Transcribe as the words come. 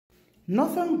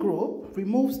Northern Group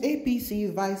removes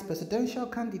APC vice presidential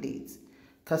candidate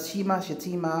Kashim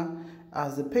Shettima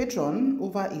as the patron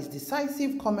over his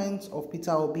decisive comments of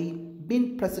Peter Obi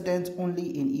being president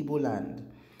only in Igbo land.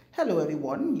 Hello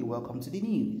everyone, you're welcome to the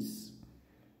news.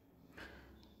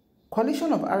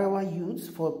 Coalition of Arewa Youths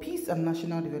for Peace and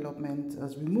National Development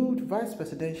has removed vice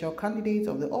presidential candidate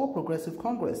of the All Progressive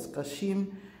Congress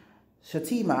Kashim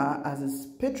Shettima as his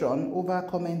patron over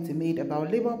comments he made about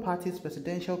Labour Party's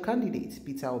presidential candidate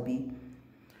Peter Obi.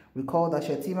 Recall that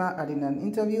Shettima had in an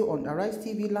interview on Arise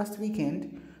TV last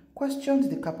weekend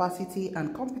questioned the capacity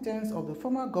and competence of the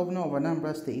former governor of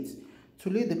Anambra State to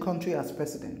lead the country as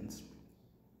president.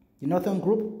 The Northern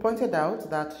Group pointed out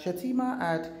that Shettima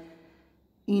had,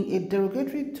 in a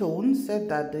derogatory tone, said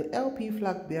that the LP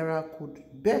flag bearer could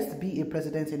best be a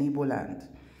president in Igbo land,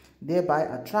 thereby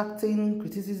attracting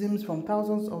criticisms from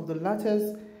thousands of the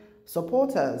latter's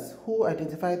supporters who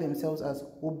identify themselves as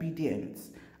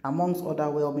obedients, amongst other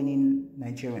well-meaning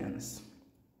Nigerians.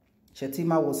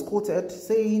 Shettima was quoted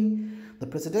saying, "The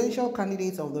presidential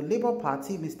candidate of the Labour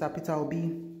Party, Mr. Peter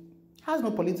Obi, has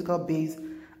no political base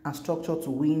and structure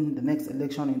to win the next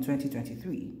election in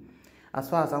 2023. As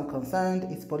far as I'm concerned,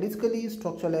 it's politically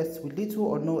structureless with little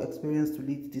or no experience to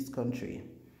lead this country.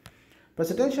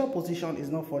 Presidential position is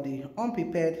not for the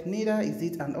unprepared, neither is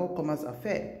it an all-comers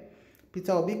affair.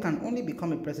 Peter Obi can only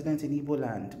become a president in Igbo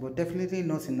land, but definitely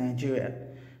not in Nigeria.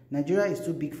 Nigeria is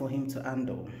too big for him to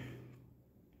handle."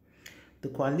 The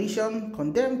coalition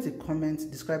condemned the comments,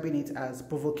 describing it as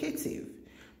provocative.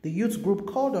 The youth group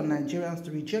called on Nigerians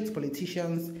to reject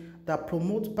politicians that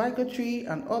promote bigotry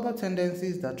and other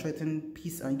tendencies that threaten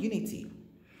peace and unity.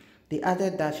 They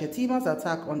added that Shettima's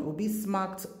attack on Obi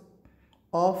smacked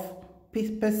of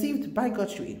perceived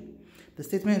bigotry. The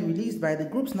statement released by the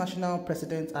group's national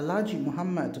president Alhaji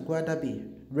Muhammad Gwadabe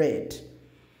read,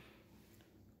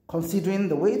 "Considering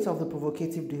the weight of the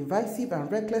provocative, divisive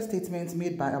and reckless statements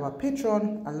made by our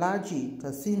patron Alhaji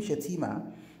Kashim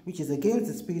Shettima, which is against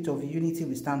the spirit of unity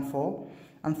we stand for,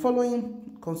 and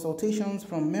following consultations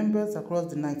from members across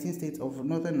the 19 states of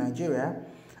northern Nigeria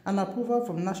and approval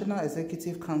from National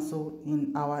Executive Council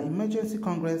in our emergency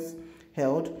congress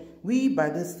held, we by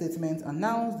this statement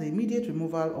announce the immediate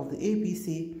removal of the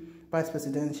APC vice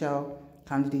presidential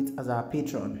candidate as our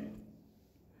patron.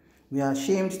 We are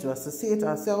ashamed to associate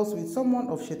ourselves with someone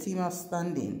of Shettima's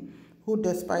standing, who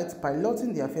despite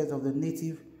piloting the affairs of the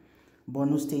native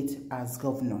Borno State as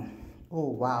governor."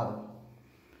 Oh wow.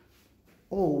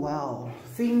 Oh wow.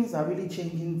 Things are really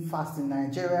changing fast in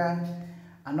Nigeria,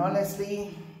 and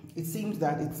honestly, it seems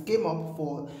that it came up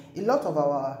for a lot of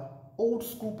our old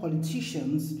school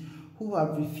politicians who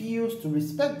have refused to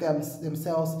respect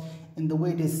themselves in the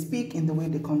way they speak, in the way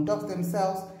they conduct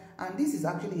themselves. And this is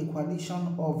actually a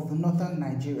coalition of the northern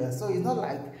Nigeria. So it's not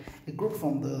like a group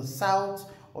from the south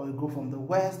or a group from the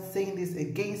west saying this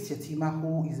against Shettima,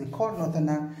 who is a core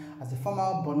northerner, as a former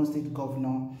Borno State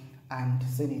governor and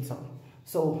senator.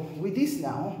 So with this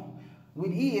now, will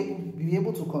he be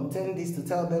able to contend this to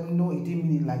tell them, no, it didn't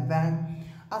mean it like that?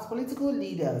 As political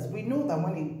leaders, we know that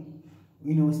when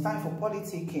it's time for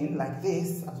politicking like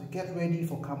this, as we get ready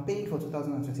for campaign for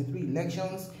 2023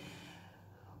 elections,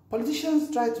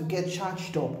 politicians try to get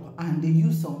charged up and they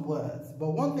use some words.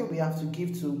 But one thing we have to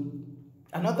give to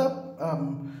another,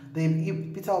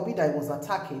 Peter Obi that was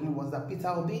attacking, was that Peter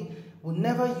Obi would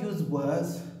never use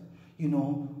words,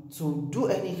 to do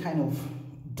any kind of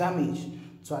damage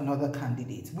to another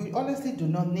candidate. We honestly do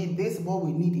not need this. What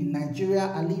we need in Nigeria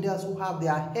are leaders who have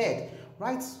their head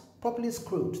right properly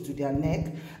screwed to their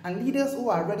neck, and leaders who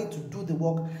are ready to do the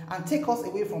work and take us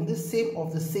away from this same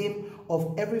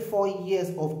of every 4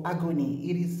 years of agony.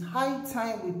 It is high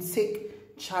time we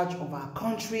take charge of our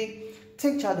country,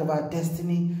 take charge of our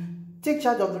destiny, take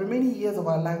charge of the remaining years of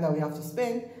our life that we have to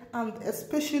spend, and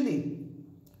especially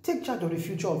take charge of the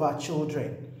future of our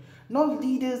children. Not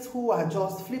leaders who are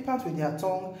just flippant with their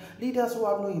tongue, leaders who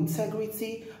have no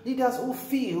integrity, leaders who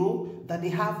feel that they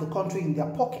have the country in their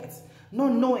pockets,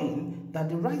 not knowing that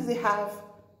the rights they have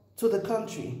to the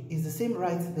country is the same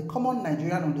rights the common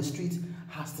Nigerian on the street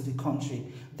has to the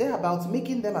country. They're about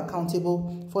making them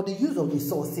accountable for the use of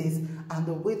resources and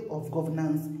the way of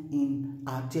governance in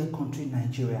our dear country,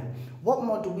 Nigeria. What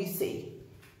more do we say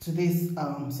to this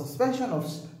suspension of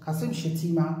Kashim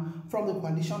Shettima from the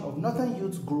coalition of Northern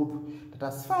Youth Group that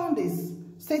has found his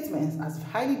statements as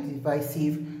highly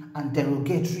divisive and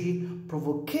derogatory,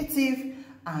 provocative,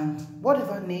 and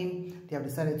whatever name they have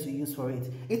decided to use for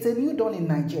it? It's a new dawn in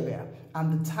Nigeria,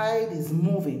 and the tide is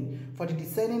moving for the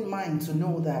discerning mind to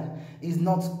know that it's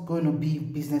not going to be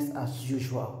business as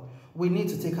usual. We need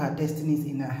to take our destinies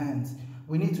in our hands.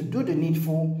 We need to do the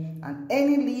needful, and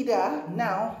any leader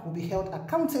now will be held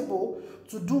accountable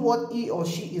to do what he or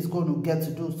she is going to get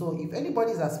to do. So if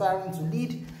anybody is aspiring to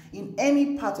lead in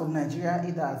any part of Nigeria,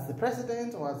 either as the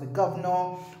president or as the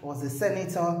governor or as a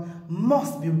senator,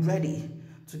 must be ready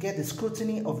to get the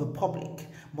scrutiny of the public,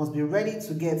 must be ready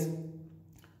to get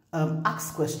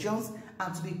asked questions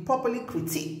and to be properly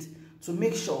critiqued to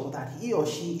make sure that he or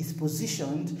she is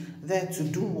positioned there to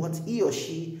do what he or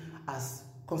she has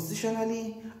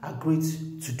constitutionally agreed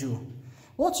to do.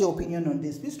 What's your opinion on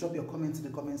this? Please drop your comments in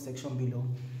the comment section below.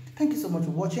 Thank you so much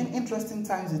for watching. Interesting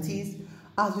times it is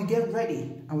as we get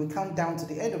ready and we count down to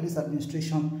the end of this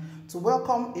administration to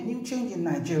welcome a new change in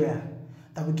Nigeria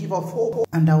that will give us hope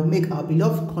and that will make our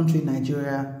beloved country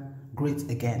Nigeria great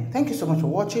again. Thank you so much for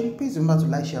watching. Please remember to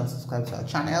like, share, and subscribe to our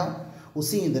channel. We'll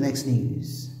see you in the next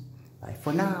news. Bye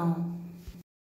for now.